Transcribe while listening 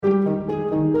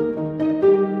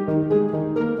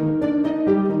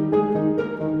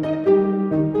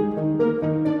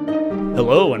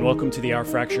Welcome to the Our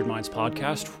Fractured Minds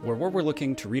podcast, where we're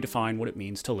looking to redefine what it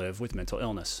means to live with mental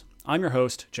illness. I'm your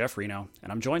host, Jeff Reno, and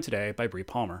I'm joined today by Bree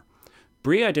Palmer.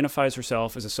 Bree identifies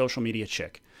herself as a social media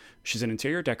chick. She's an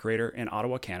interior decorator in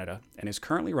Ottawa, Canada, and is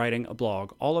currently writing a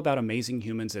blog all about amazing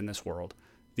humans in this world.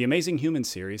 The Amazing Humans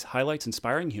series highlights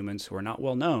inspiring humans who are not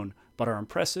well known, but are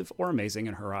impressive or amazing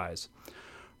in her eyes.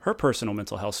 Her personal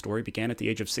mental health story began at the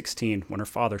age of 16 when her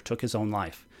father took his own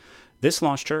life. This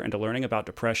launched her into learning about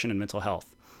depression and mental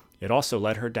health. It also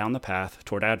led her down the path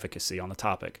toward advocacy on the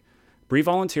topic. Bree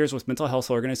volunteers with mental health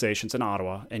organizations in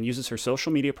Ottawa and uses her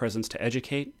social media presence to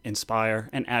educate, inspire,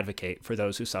 and advocate for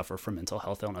those who suffer from mental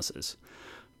health illnesses.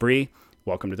 Bree,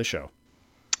 welcome to the show.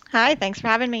 Hi, thanks for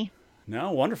having me.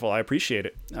 No, wonderful. I appreciate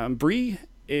it. Bree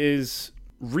is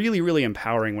really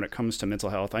empowering when it comes to mental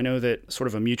health. I know that sort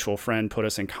of a mutual friend put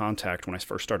us in contact when I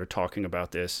first started talking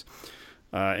about this.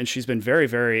 And she's been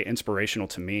very inspirational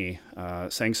to me,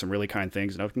 saying some really kind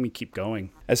things and helping me keep going.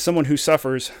 As someone who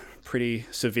suffers pretty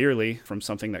severely from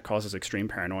something that causes extreme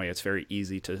paranoia, it's very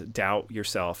easy to doubt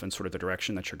yourself and sort of the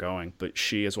direction that you're going. But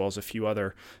she, as well as a few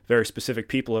other very specific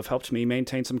people, have helped me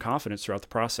maintain some confidence throughout the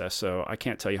process. So I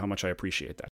can't tell you how much I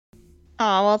appreciate that.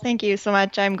 Oh, well, thank you so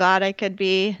much. I'm glad I could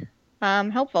be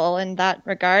helpful in that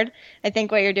regard. I think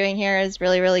what you're doing here is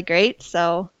really great.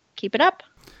 So keep it up.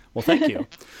 Well, thank you.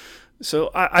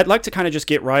 So I'd like to kind of just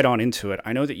get right on into it.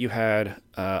 I know that you had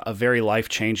a very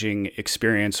life-changing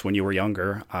experience when you were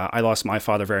younger. I lost my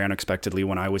father very unexpectedly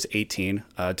when I was 18,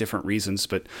 different reasons,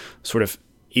 but sort of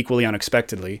equally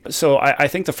unexpectedly. So I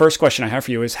think the first question I have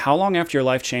for you is, how long after your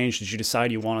life changed did you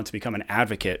decide you wanted to become an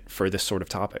advocate for this sort of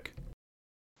topic?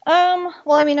 Well,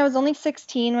 I was only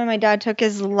 16 when my dad took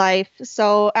his life.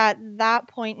 So at that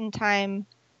point in time,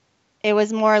 it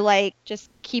was more like just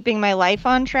keeping my life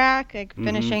on track, like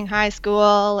finishing high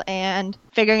school and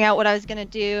figuring out what I was going to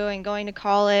do and going to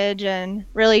college and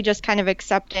really just kind of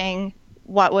accepting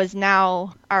what was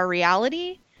now our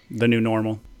reality. The new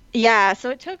normal. Yeah.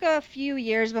 So it took a few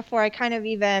years before I kind of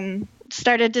even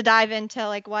started to dive into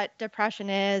like what depression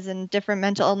is and different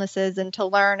mental illnesses and to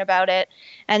learn about it.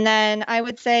 And then I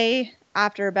would say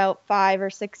after about 5 or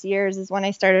 6 years is when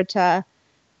I started to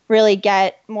really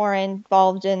get more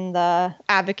involved in the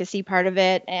advocacy part of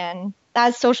it. And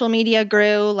as social media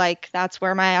grew, like that's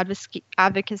where my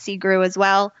advocacy grew as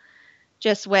well,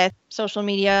 just with social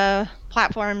media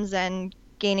platforms and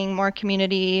gaining more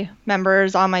community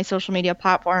members on my social media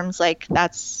platforms. Like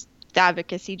that's the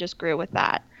advocacy just grew with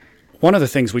that. One of the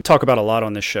things we talk about a lot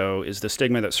on this show is the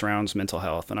stigma that surrounds mental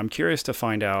health. And I'm curious to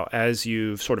find out, as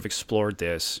you've sort of explored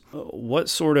this, what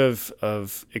sort of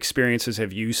experiences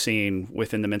have you seen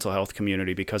within the mental health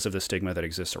community because of the stigma that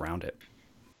exists around it?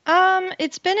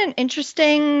 It's been an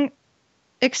interesting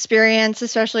experience,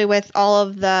 especially with all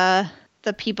of the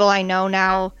people I know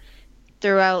now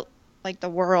throughout like the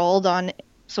world on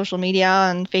social media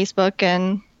and Facebook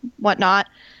and whatnot.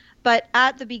 But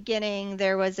at the beginning,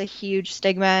 there was a huge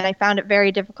stigma, and I found it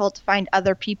very difficult to find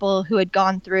other people who had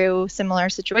gone through similar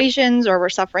situations or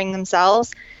were suffering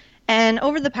themselves. And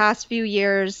over the past few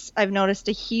years, I've noticed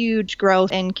a huge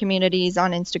growth in communities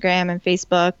on Instagram and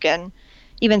Facebook and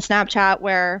even Snapchat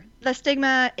where the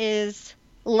stigma is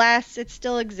less. It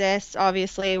still exists,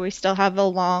 obviously. We still have a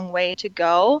long way to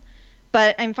go.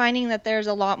 But I'm finding that there's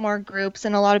a lot more groups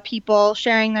and a lot of people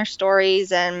sharing their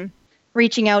stories and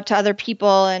reaching out to other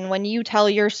people. And when you tell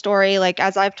your story, like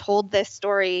as I've told this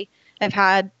story, I've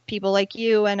had people like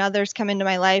you and others come into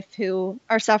my life who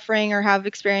are suffering or have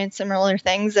experienced similar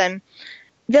things. And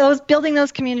building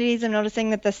those communities and noticing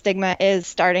that the stigma is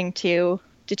starting to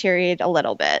deteriorate a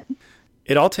little bit.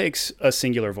 It all takes a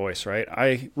singular voice, right?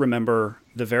 I remember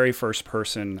the very first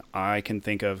person I can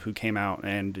think of who came out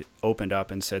and opened up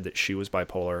and said that she was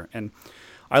bipolar. And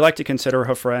I like to consider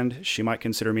her a friend. She might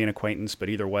consider me an acquaintance, but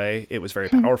either way, it was very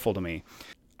powerful to me.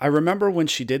 I remember when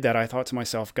she did that, I thought to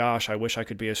myself, gosh, I wish I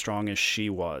could be as strong as she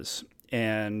was.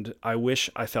 And I wish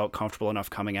I felt comfortable enough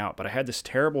coming out. But I had this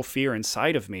terrible fear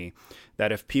inside of me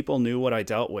that if people knew what I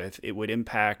dealt with, it would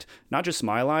impact not just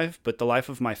my life, but the life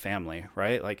of my family,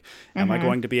 right? Like, am I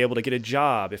going to be able to get a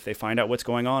job? If they find out what's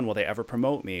going on, will they ever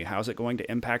promote me? How's it going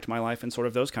to impact my life in sort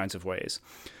of those kinds of ways?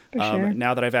 Sure.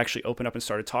 Now that I've actually opened up and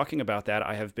started talking about that,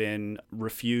 I have been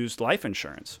refused life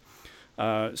insurance.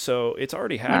 So it's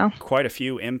already had quite a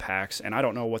few impacts, and I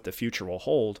don't know what the future will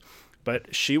hold.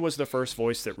 But she was the first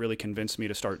voice that really convinced me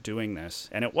to start doing this.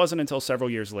 And it wasn't until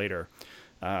several years later.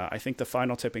 I think the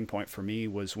final tipping point for me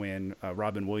was when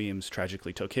Robin Williams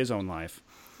tragically took his own life.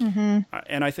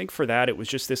 And I think for that, it was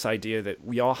just this idea that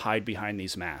we all hide behind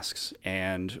these masks.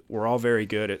 And we're all very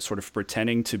good at sort of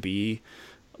pretending to be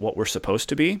what we're supposed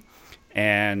to be.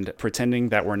 and pretending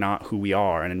that we're not who we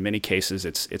are. And in many cases,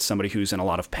 it's somebody who's in a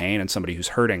lot of pain and somebody who's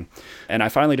hurting. And I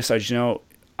finally decided,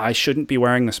 I shouldn't be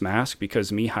wearing this mask,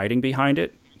 because me hiding behind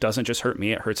it doesn't just hurt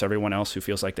me, it hurts everyone else who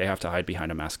feels like they have to hide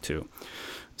behind a mask too.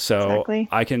 So exactly.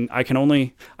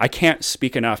 I can't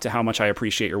speak enough to how much I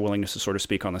appreciate your willingness to sort of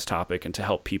speak on this topic and to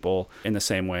help people in the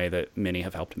same way that many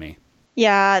have helped me.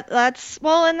 Yeah, that's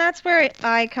where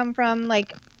I come from.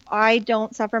 Like, I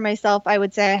don't suffer myself. I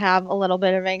would say I have a little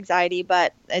bit of anxiety,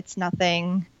 but it's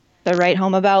nothing to write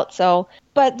home about. So,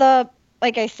 but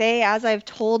like I say, as I've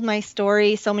told my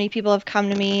story, so many people have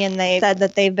come to me and they said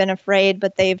that they've been afraid,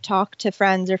 but they've talked to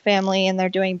friends or family and they're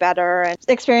doing better. And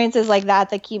experiences like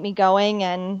that keep me going.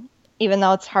 And even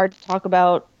though it's hard to talk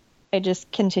about, I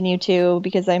just continue to,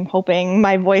 because I'm hoping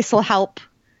my voice will help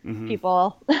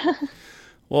people.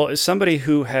 Well, as somebody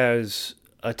who has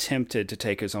attempted to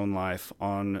take his own life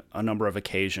on a number of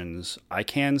occasions, I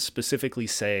can specifically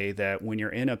say that when you're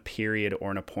in a period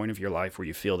or in a point of your life where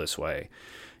you feel this way,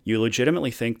 you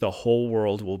legitimately think the whole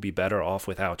world will be better off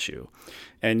without you.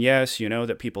 And yes, you know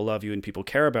that people love you and people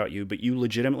care about you, but you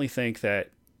legitimately think that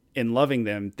in loving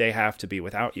them, they have to be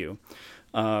without you.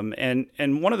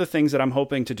 And one of the things that I'm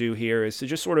hoping to do here is to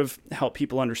just sort of help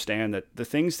people understand that the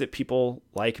things that people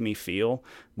like me feel,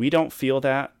 we don't feel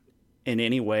that in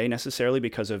any way necessarily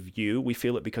because of you. We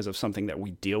feel it because of something that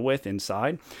we deal with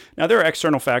inside. Now, there are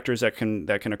external factors that can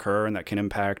occur and that can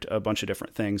impact a bunch of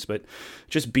different things, but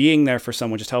just being there for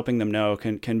someone, just helping them know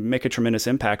can make a tremendous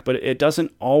impact, but it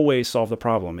doesn't always solve the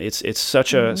problem. It's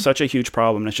such a huge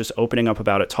problem. And it's just opening up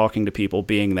about it, talking to people,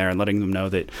 being there and letting them know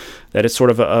that it's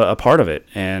sort of a part of it,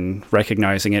 and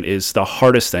recognizing it is the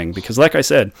hardest thing, because like I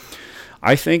said,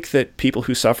 I think that people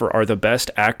who suffer are the best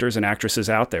actors and actresses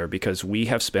out there, because we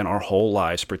have spent our whole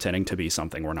lives pretending to be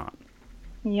something we're not.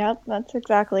 Yep, that's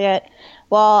exactly it.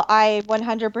 Well, I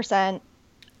 100%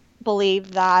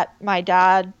 believe that my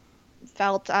dad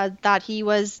felt that he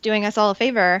was doing us all a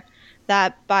favor,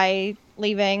 that by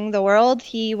leaving the world,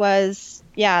 he was,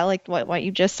 like what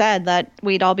you just said, that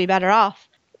we'd all be better off.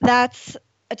 That's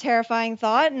a terrifying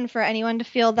thought, and for anyone to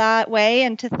feel that way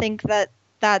and to think that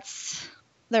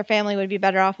their family would be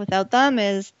better off without them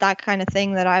is that kind of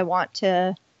thing that I want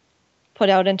to put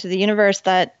out into the universe,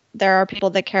 that there are people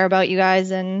that care about you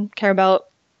guys and care about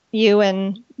you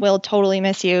and will totally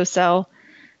miss you. So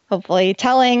hopefully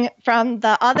telling from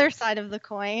the other side of the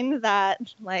coin that,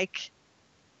 like,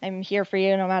 I'm here for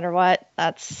you no matter what,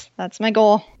 that's my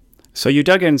goal. So you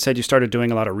dug in and said you started doing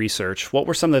a lot of research. What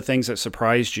were some of the things that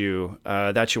surprised you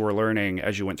that you were learning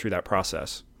as you went through that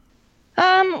process?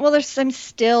 Well, I'm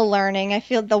still learning. I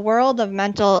feel the world of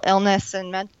mental illness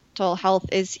and mental health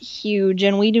is huge,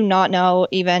 and we do not know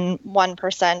even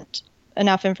 1%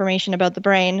 enough information about the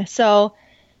brain. So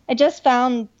I just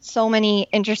found so many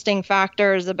interesting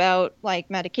factors about, like,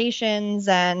 medications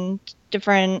and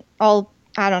different, I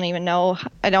don't even know.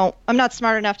 I'm not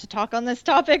smart enough to talk on this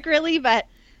topic really, but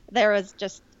there was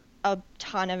just a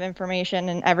ton of information,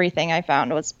 and everything I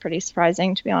found was pretty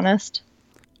surprising, to be honest.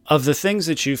 Of the things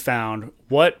that you found,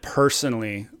 what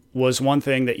personally was one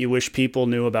thing that you wish people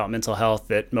knew about mental health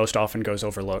that most often goes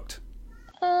overlooked?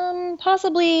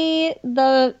 Possibly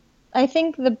I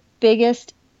think the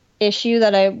biggest issue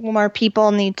that more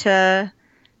people need to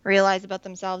realize about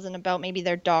themselves and about maybe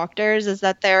their doctors is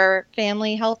that their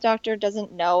family health doctor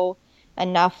doesn't know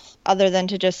enough other than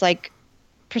to just, like,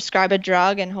 prescribe a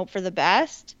drug and hope for the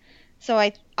best. So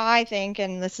I think,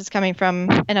 and this is coming from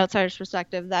an outsider's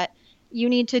perspective, that you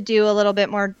need to do a little bit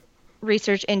more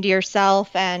research into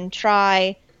yourself and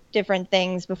try different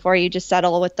things before you just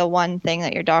settle with the one thing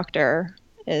that your doctor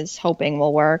is hoping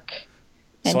will work.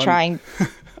 And so trying.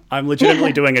 I'm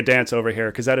legitimately doing a dance over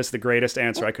here, because that is the greatest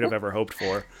answer I could have ever hoped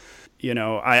for. You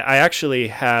know, I actually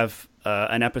have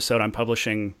an episode I'm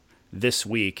publishing this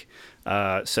week,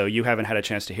 so you haven't had a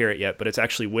chance to hear it yet, but it's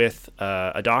actually with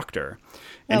a doctor.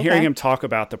 And hearing him talk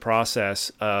about the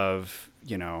process of,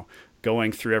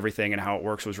 going through everything and how it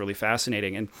works was really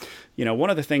fascinating. And, one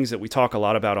of the things that we talk a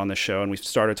lot about on this show, and we've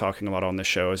started talking a lot on this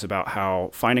show, is about how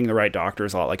finding the right doctor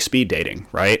is a lot like speed dating,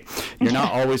 right? You're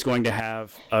not always going to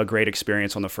have a great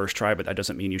experience on the first try, but that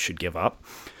doesn't mean you should give up.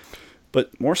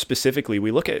 But more specifically,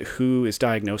 we look at who is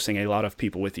diagnosing a lot of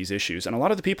people with these issues. And a lot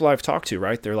of the people I've talked to,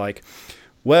 right, they're like,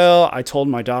 well, I told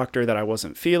my doctor that I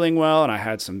wasn't feeling well and I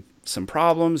had some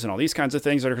problems and all these kinds of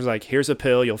things. They're like, here's a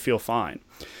pill, you'll feel fine.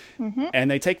 Mm-hmm. And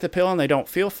they take the pill and they don't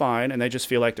feel fine, and they just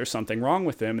feel like there's something wrong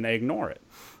with them, and they ignore it.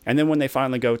 And then when they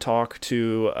finally go talk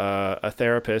to a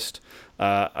therapist,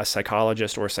 a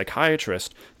psychologist, or a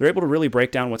psychiatrist, they're able to really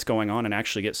break down what's going on and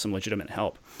actually get some legitimate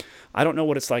help. I don't know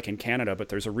what it's like in Canada, but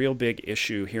there's a real big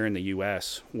issue here in the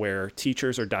US where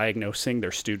teachers are diagnosing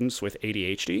their students with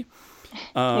ADHD.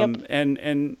 Yep.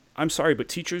 And I'm sorry, but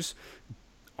teachers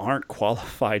aren't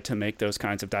qualified to make those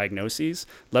kinds of diagnoses,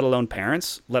 let alone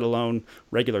parents, let alone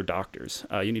regular doctors.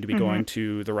 You need to be going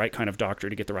to the right kind of doctor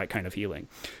to get the right kind of healing.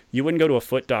 You wouldn't go to a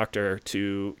foot doctor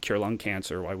to cure lung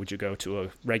cancer. Why would you go to a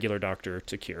regular doctor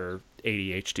to cure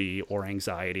ADHD or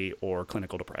anxiety or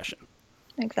clinical depression?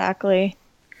 Exactly.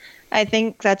 I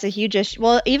think that's a huge issue.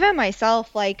 Well, even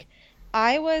myself, like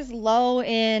I was low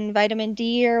in vitamin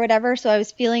D or whatever, so I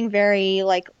was feeling very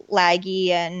like laggy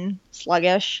and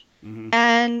sluggish.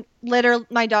 And literally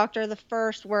my doctor, the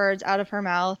first words out of her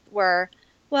mouth were,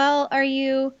 "Well, are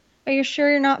you sure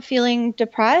you're not feeling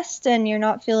depressed and you're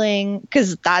not feeling,"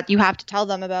 because that you have to tell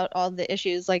them about all the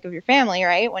issues like of your family,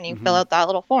 right? When you fill out that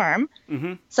little form.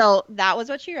 So that was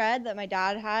what she read, that my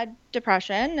dad had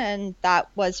depression, and that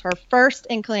was her first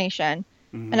inclination.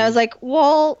 And I was like,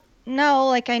 well, no,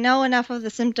 like I know enough of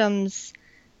the symptoms.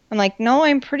 I'm like, no,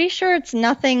 I'm pretty sure it's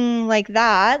nothing like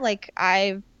that. Like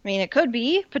I mean, it could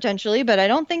be potentially, but I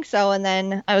don't think so. And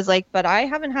then I was like, but I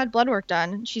haven't had blood work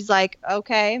done. She's like,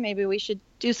 okay, maybe we should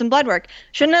do some blood work.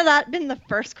 Shouldn't have that been the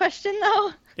first question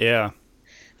though? Yeah.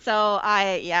 So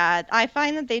I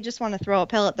find that they just want to throw a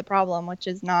pill at the problem, which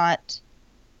is not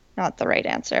the right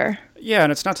answer. Yeah,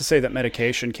 and it's not to say that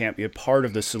medication can't be a part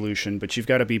of the solution, but you've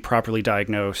got to be properly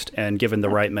diagnosed and given the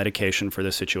right medication for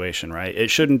the situation, right?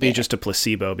 It shouldn't be just a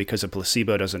placebo, because a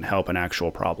placebo doesn't help an actual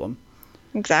problem.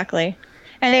 Exactly.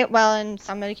 And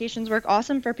some medications work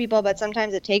awesome for people, but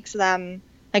sometimes it takes them,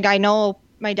 like I know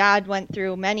my dad went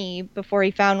through many before he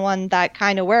found one that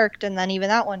kind of worked, and then even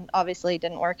that one obviously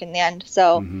didn't work in the end.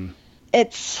 So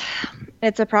it's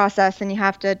a process, and you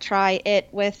have to try it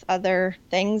with other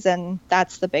things, and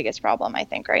that's the biggest problem I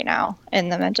think right now in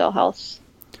the mental health.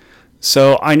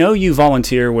 So I know you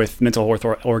volunteer with mental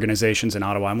health organizations in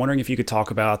Ottawa. I'm wondering if you could talk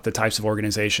about the types of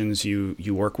organizations you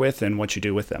work with and what you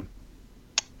do with them.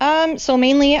 So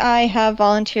mainly I have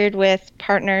volunteered with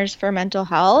Partners for Mental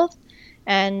Health,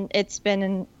 and it's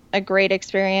been a great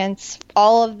experience.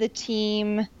 All of the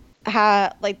team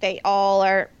they all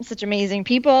are such amazing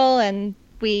people, and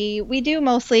we do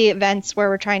mostly events where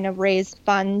we're trying to raise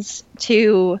funds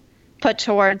to put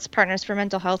towards Partners for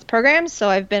Mental Health programs. So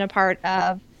I've been a part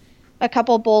of a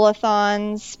couple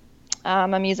bowl-a-thons,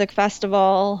 a music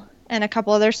festival, and a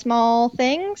couple other small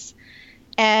things.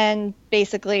 And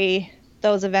basically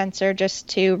those events are just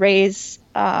to raise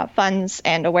funds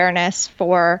and awareness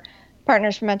for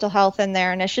Partners for Mental Health and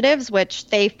their initiatives, which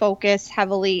they focus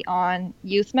heavily on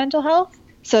youth mental health.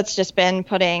 So it's just been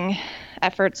putting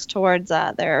efforts towards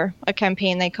a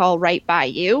campaign they call Right By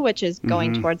You, which is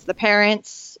going towards the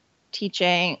parents,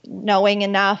 knowing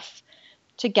enough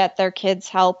to get their kids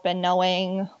help and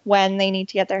knowing when they need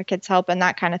to get their kids help and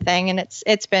that kind of thing. And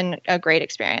it's been a great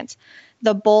experience.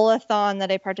 The bowl-a-thon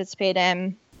that I participate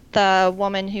in, the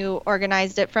woman who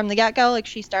organized it from the get-go, like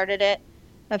she started it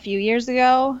a few years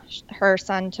ago. Her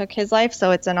son took his life,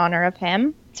 so it's in honor of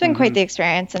him. It's been quite the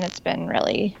experience, and it's been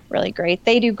really, really great.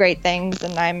 They do great things,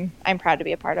 and I'm proud to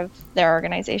be a part of their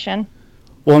organization.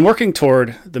 Well, and working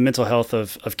toward the mental health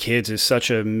of kids is such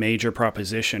a major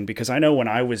proposition, because I know when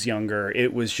I was younger,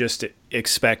 it was just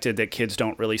expected that kids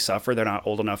don't really suffer. They're not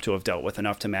old enough to have dealt with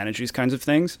enough to manage these kinds of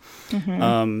things.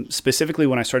 Specifically,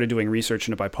 when I started doing research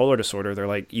into bipolar disorder, they're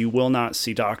like, you will not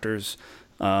see doctors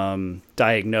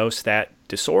diagnose that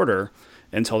disorder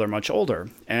until they're much older.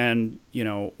 And,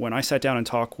 when I sat down and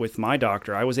talked with my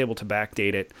doctor, I was able to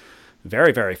backdate it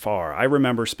very, very far. I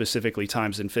remember specifically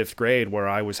times in 5th grade where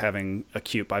I was having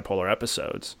acute bipolar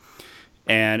episodes.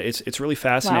 And it's really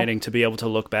fascinating to be able to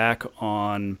look back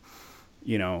on,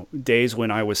 days when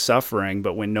I was suffering,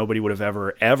 but when nobody would have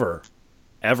ever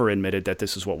admitted that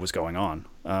this is what was going on.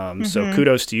 So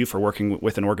kudos to you for working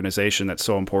with an organization that's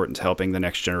so important to helping the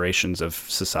next generations of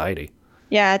society.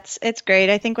 Yeah, it's great.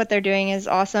 I think what they're doing is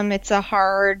awesome. It's a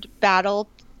hard battle,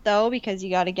 though, because you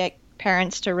got to get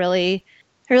parents to really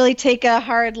take a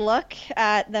hard look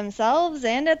at themselves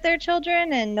and at their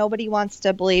children, and nobody wants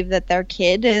to believe that their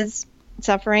kid is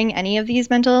suffering any of these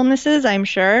mental illnesses, I'm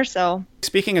sure. So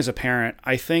speaking as a parent,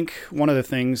 I think one of the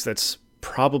things that's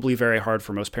probably very hard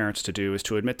for most parents to do is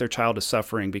to admit their child is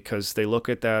suffering, because they look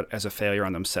at that as a failure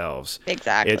on themselves.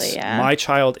 Exactly. My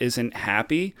child isn't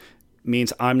happy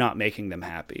means I'm not making them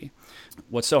happy.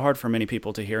 what's so hard for many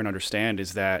people to hear and understand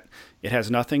is that it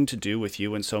has nothing to do with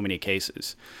you in so many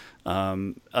cases.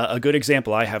 A good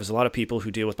example I have is a lot of people who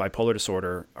deal with bipolar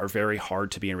disorder are very hard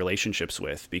to be in relationships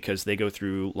with because they go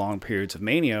through long periods of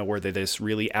mania where they're this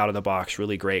really out of the box,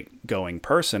 really great going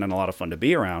person and a lot of fun to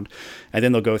be around. And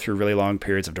then they'll go through really long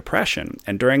periods of depression.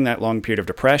 And during that long period of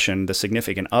depression, the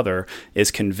significant other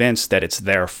is convinced that it's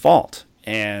their fault.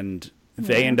 And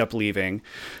they end up leaving.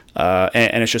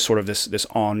 And it's just sort of this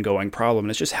ongoing problem. And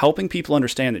it's just helping people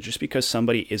understand that just because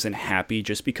somebody isn't happy,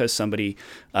 just because somebody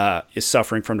is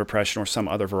suffering from depression or some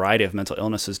other variety of mental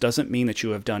illnesses doesn't mean that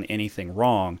you have done anything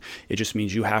wrong. It just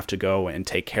means you have to go and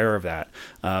take care of that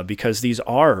because these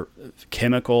are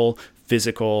chemical,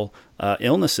 physical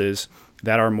illnesses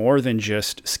that are more than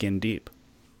just skin deep.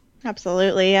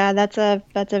 Absolutely. Yeah, that's a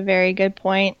very good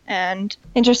point and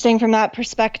interesting from that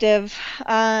perspective.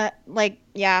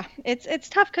 It's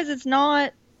tough because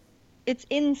it's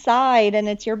inside and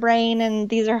it's your brain and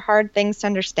these are hard things to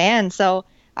understand. So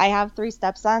I have 3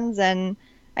 stepsons and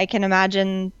I can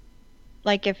imagine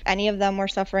like if any of them were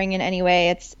suffering in any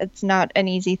way, it's not an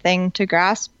easy thing to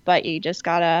grasp, but you just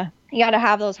gotta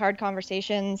have those hard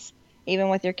conversations even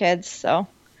with your kids. So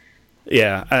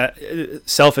yeah,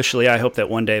 selfishly, I hope that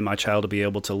one day my child will be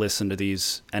able to listen to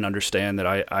these and understand that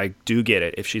I do get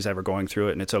it if she's ever going through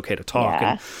it and it's okay to talk.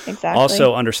 Yeah, and exactly.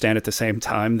 Also understand at the same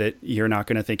time that you're not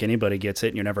going to think anybody gets it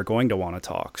and you're never going to want to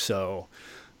talk. So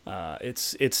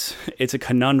it's a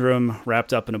conundrum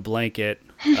wrapped up in a blanket,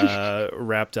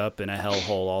 wrapped up in a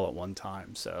hellhole all at one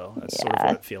time. So that's sort of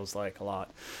what it feels like a lot.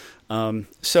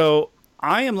 So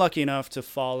I am lucky enough to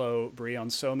follow Brie on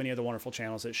so many of the wonderful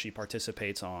channels that she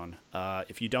participates on.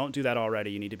 If you don't do that already,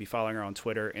 you need to be following her on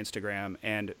Twitter, Instagram,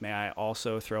 and may I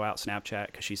also throw out Snapchat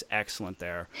because she's excellent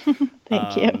there.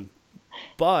 Thank you.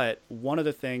 But one of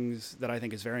the things that I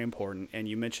think is very important, and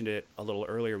you mentioned it a little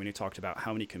earlier when you talked about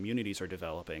how many communities are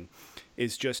developing,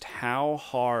 is just how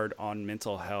hard on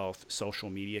mental health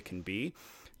social media can be.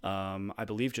 I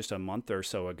believe just a month or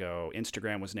so ago,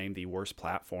 Instagram was named the worst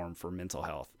platform for mental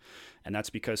health. And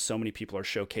that's because so many people are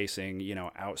showcasing,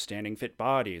 outstanding fit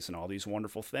bodies and all these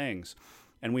wonderful things.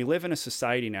 And we live in a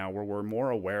society now where we're more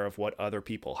aware of what other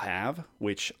people have,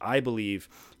 which I believe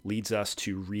leads us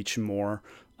to reach more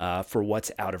for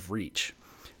what's out of reach.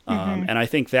 And I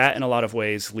think that in a lot of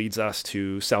ways leads us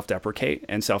to self-deprecate,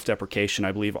 and self-deprecation,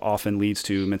 I believe, often leads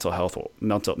to mental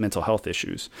health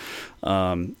issues.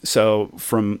 So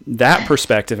from that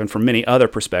perspective and from many other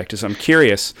perspectives, I'm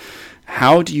curious,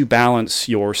 how do you balance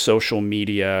your social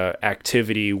media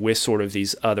activity with sort of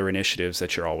these other initiatives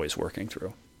that you're always working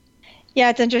through? Yeah,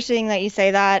 it's interesting that you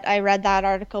say that. I read that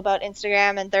article about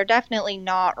Instagram and they're definitely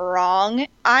not wrong.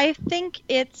 I think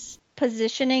it's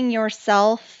positioning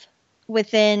yourself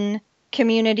within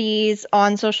communities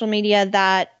on social media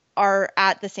that are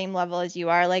at the same level as you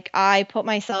are. Like I put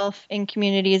myself in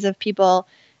communities of people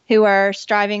who are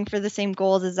striving for the same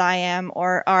goals as I am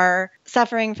or are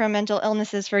suffering from mental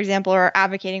illnesses, for example, or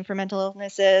advocating for mental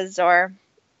illnesses or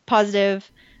positive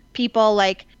people.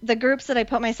 Like the groups that I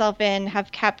put myself in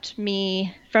have kept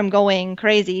me from going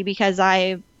crazy because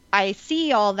I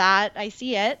see all that. I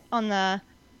see it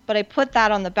but I put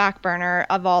that on the back burner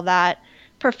of all that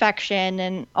perfection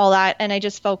and all that, and I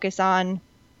just focus on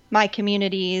my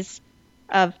communities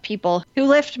of people who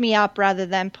lift me up rather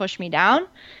than push me down.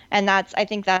 And I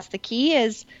think that's the key,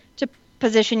 is to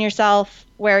position yourself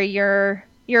where you're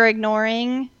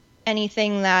ignoring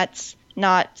anything that's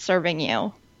not serving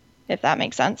you, if that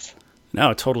makes sense. No,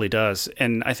 it totally does.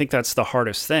 And I think that's the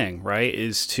hardest thing, right,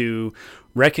 is to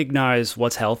recognize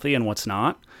what's healthy and what's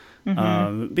not.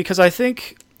 Because I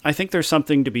think there's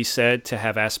something to be said to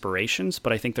have aspirations,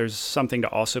 but I think there's something to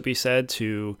also be said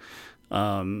to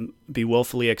be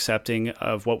willfully accepting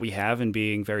of what we have and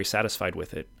being very satisfied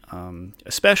with it.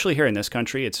 Especially here in this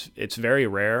country, it's very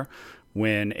rare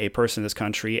when a person in this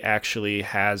country actually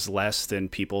has less than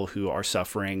people who are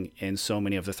suffering in so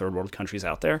many of the third world countries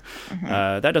out there.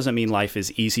 That doesn't mean life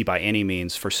is easy by any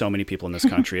means for so many people in this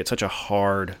country. It's such a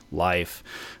hard life.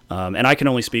 And I can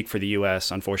only speak for the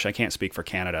U.S. Unfortunately, I can't speak for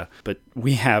Canada. But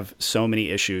we have so many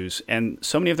issues, and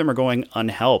so many of them are going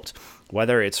unhelped,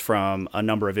 whether it's from a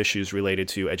number of issues related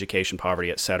to education,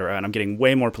 poverty, et cetera. And I'm getting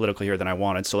way more political here than I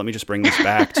wanted. So let me just bring this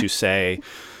back to say,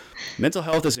 mental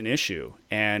health is an issue,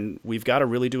 and we've got to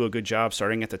really do a good job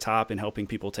starting at the top and helping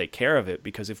people take care of it,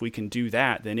 because if we can do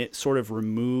that, then it sort of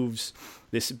removes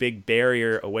this big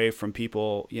barrier away from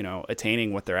people,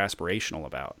 attaining what they're aspirational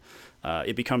about.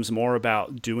 It becomes more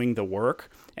about doing the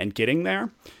work and getting there.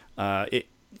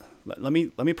 Let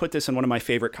me put this in one of my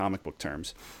favorite comic book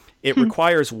terms. It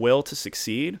requires will to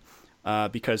succeed,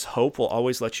 because hope will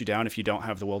always let you down if you don't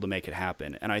have the will to make it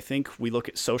happen. And I think we look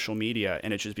at social media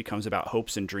and it just becomes about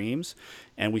hopes and dreams,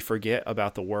 and we forget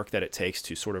about the work that it takes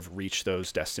to sort of reach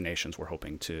those destinations we're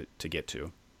hoping to get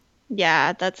to.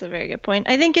 Yeah, that's a very good point.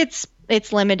 I think it's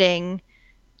limiting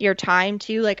your time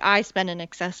too. Like I spend an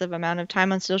excessive amount of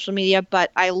time on social media, but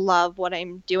I love what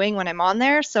I'm doing when I'm on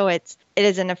there, so it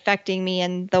isn't affecting me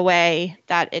in the way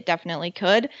that it definitely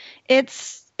could.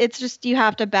 It's just you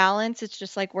have to balance. It's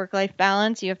just like work-life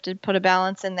balance. You have to put a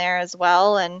balance in there as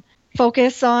well and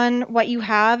focus on what you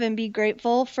have and be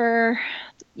grateful for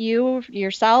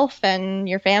yourself and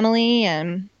your family,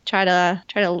 and try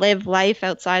to live life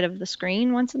outside of the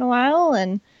screen once in a while.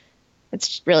 And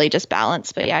it's really just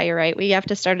balance. But yeah, you're right. We have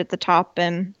to start at the top,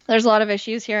 and there's a lot of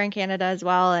issues here in Canada as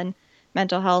well, and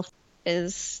mental health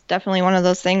is definitely one of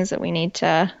those things that we need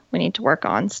to work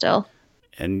on still.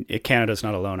 And Canada's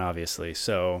not alone, obviously.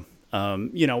 So,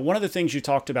 one of the things you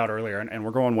talked about earlier, and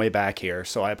we're going way back here,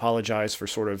 so I apologize for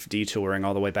sort of detouring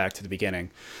all the way back to the beginning,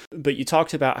 but you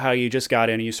talked about how you just got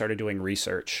in and you started doing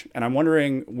research. And I'm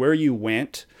wondering where you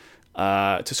went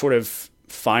to sort of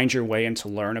find your way and to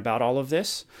learn about all of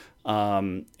this,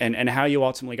 and how you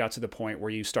ultimately got to the point where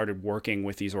you started working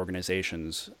with these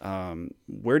organizations.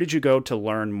 Where did you go to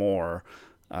learn more,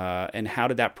 and how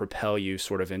did that propel you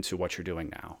sort of into what you're doing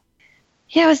now?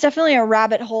 Yeah, it was definitely a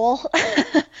rabbit hole.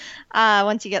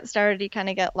 Once you get started, you kind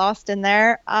of get lost in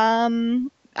there.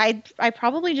 I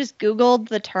probably just Googled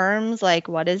the terms like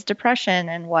what is depression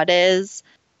and what is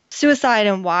suicide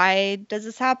and why does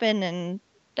this happen, and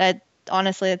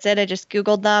honestly, that's it. I just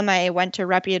Googled them. I went to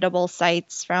reputable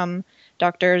sites from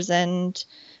doctors and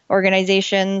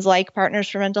organizations like Partners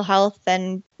for Mental Health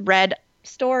and read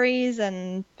stories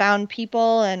and found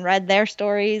people and read their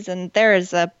stories. And there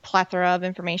is a plethora of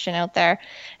information out there.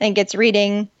 I think it's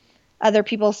reading other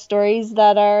people's stories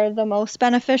that are the most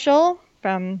beneficial,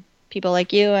 from people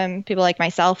like you and people like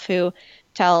myself who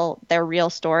tell their real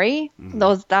story. Mm-hmm.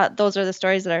 Those are the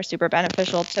stories that are super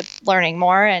beneficial to learning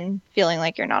more and feeling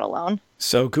like you're not alone.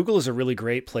 So Google is a really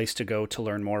great place to go to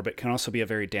learn more, but can also be a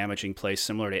very damaging place,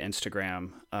 similar to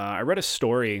Instagram. I read a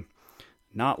story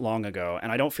not long ago, and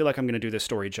I don't feel like I'm going to do this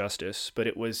story justice, but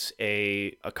it was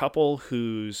a couple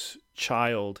whose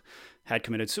child had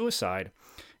committed suicide.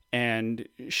 And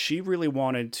she really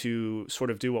wanted to sort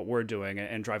of do what we're doing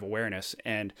and drive awareness.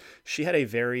 And she had a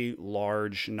very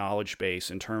large knowledge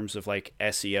base in terms of like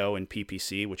SEO and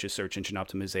PPC, which is search engine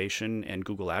optimization, and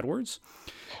Google AdWords.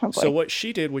 Oh, so what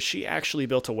she did was she actually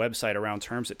built a website around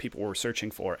terms that people were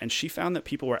searching for. And she found that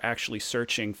people were actually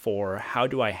searching for, how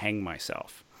do I hang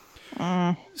myself?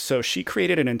 So she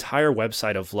created an entire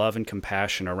website of love and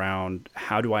compassion around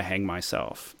how do I hang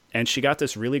myself. And she got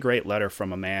this really great letter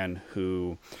from a man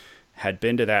who had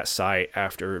been to that site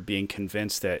after being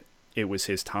convinced that it was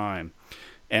his time.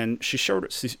 And she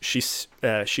shared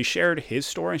his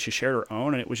story and she shared her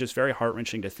own. And it was just very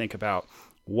heart-wrenching to think about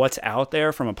what's out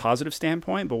there from a positive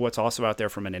standpoint, but what's also out there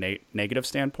from an innate negative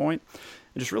standpoint.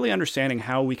 And just really understanding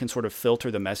how we can sort of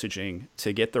filter the messaging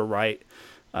to get the right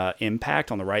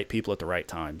impact on the right people at the right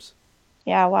times.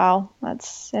 Yeah, wow. I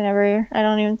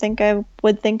don't even think I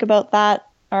would think about that.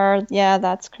 Or yeah,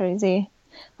 that's crazy.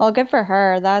 Well, good for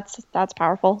her. That's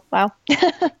powerful. Wow.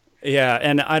 Yeah,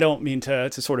 and I don't mean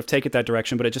to sort of take it that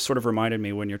direction, but it just sort of reminded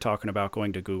me when you're talking about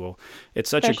going to Google. It's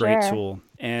such a great tool.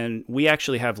 And we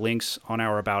actually have links on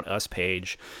our About Us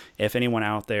page if anyone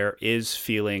out there is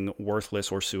feeling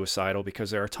worthless or suicidal,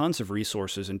 because there are tons of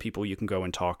resources and people you can go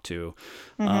and talk to.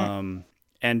 Mm-hmm.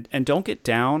 And don't get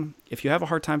down. If you have a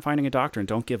hard time finding a doctor, and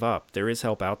don't give up. There is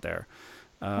help out there.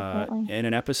 In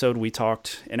an episode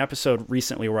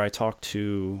recently where I talked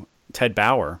to Ted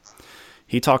Bauer,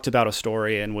 he talked about a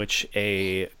story in which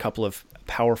a couple of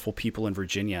powerful people in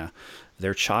Virginia,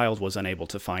 their child was unable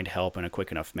to find help in a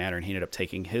quick enough manner, and he ended up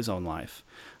taking his own life,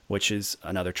 which is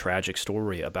another tragic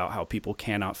story about how people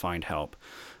cannot find help.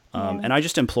 And I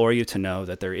just implore you to know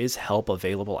that there is help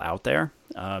available out there,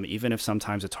 even if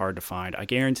sometimes it's hard to find. I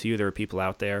guarantee you there are people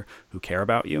out there who care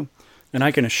about you. And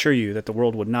I can assure you that the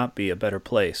world would not be a better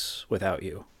place without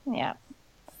you. Yeah.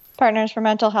 Partners for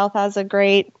Mental Health has a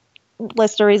great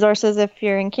list of resources if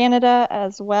you're in Canada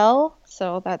as well.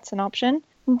 So that's an option.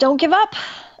 Don't give up.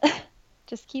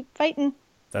 Just keep fighting.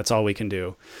 That's all we can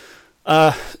do.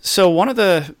 So one of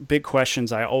the big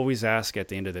questions I always ask at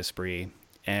the end of this, Bree,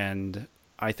 and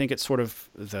I think it's sort of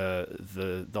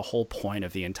the whole point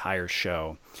of the entire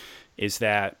show, is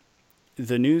that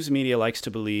the news media likes to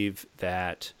believe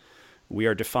that we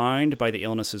are defined by the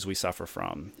illnesses we suffer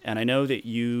from. And I know that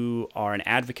you are an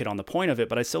advocate on the point of it,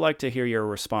 but I'd still like to hear your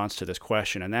response to this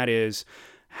question. And that is,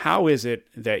 how is it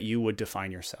that you would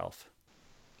define yourself?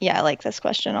 Yeah, I like this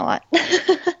question a lot.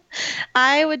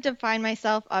 I would define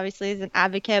myself obviously as an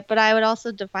advocate, but I would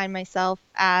also define myself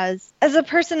as a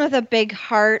person with a big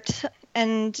heart.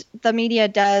 And the media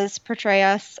does portray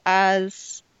us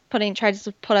as tries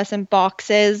to put us in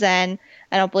boxes, and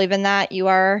I don't believe in that. You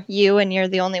are you, and you're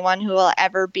the only one who will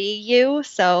ever be you.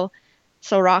 So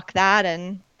rock that,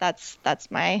 and that's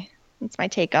my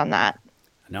take on that.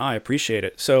 No, I appreciate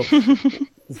it. So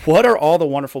what are all the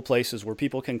wonderful places where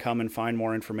people can come and find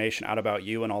more information out about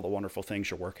you and all the wonderful things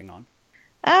you're working on?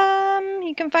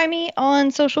 You can find me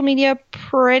on social media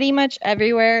pretty much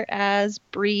everywhere as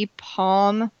Bree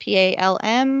Palm,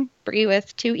 Palm, Bree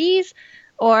with 2 E's.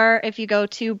 Or if you go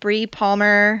to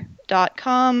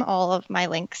breepalmer.com, all of my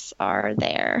links are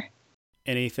there.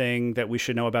 Anything that we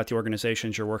should know about the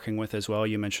organizations you're working with as well?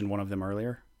 You mentioned one of them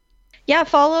earlier. Yeah,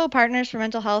 follow Partners for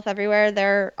Mental Health everywhere.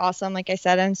 They're awesome. Like I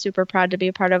said, I'm super proud to be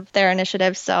a part of their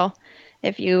initiative. So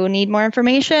if you need more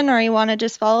information or you want to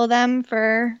just follow them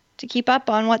to keep up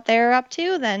on what they're up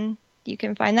to, then you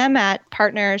can find them at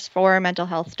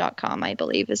partnersformentalhealth.com, I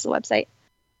believe is the website.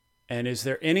 And is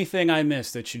there anything I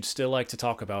missed that you'd still like to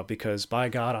talk about? Because by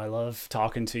God, I love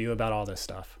talking to you about all this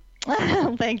stuff.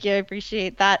 Thank you. I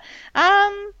appreciate that.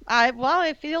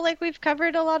 I feel like we've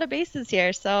covered a lot of bases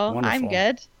here, so wonderful. I'm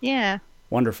good. Yeah.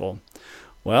 Wonderful.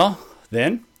 Well,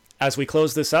 then, as we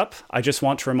close this up, I just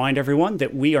want to remind everyone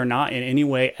that we are not in any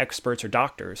way experts or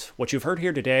doctors. What you've heard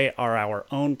here today are our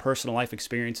own personal life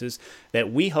experiences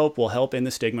that we hope will help in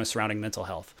the stigma surrounding mental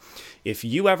health. If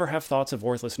you ever have thoughts of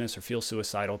worthlessness or feel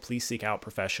suicidal, please seek out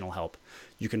professional help.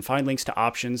 You can find links to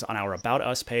options on our About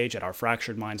Us page at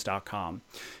ourfracturedminds.com.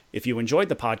 If you enjoyed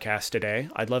the podcast today,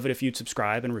 I'd love it if you'd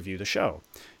subscribe and review the show.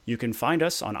 You can find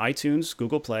us on iTunes,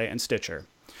 Google Play, and Stitcher.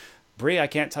 Bree, I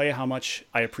can't tell you how much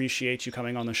I appreciate you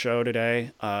coming on the show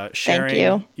today,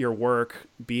 sharing your work,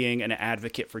 being an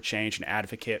advocate for change, an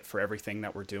advocate for everything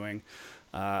that we're doing.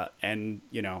 And,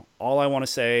 all I want to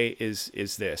say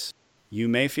is this. You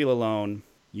may feel alone,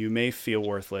 you may feel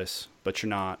worthless, but you're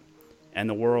not. And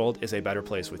the world is a better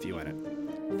place with you in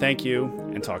it. Thank you,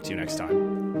 and talk to you next time.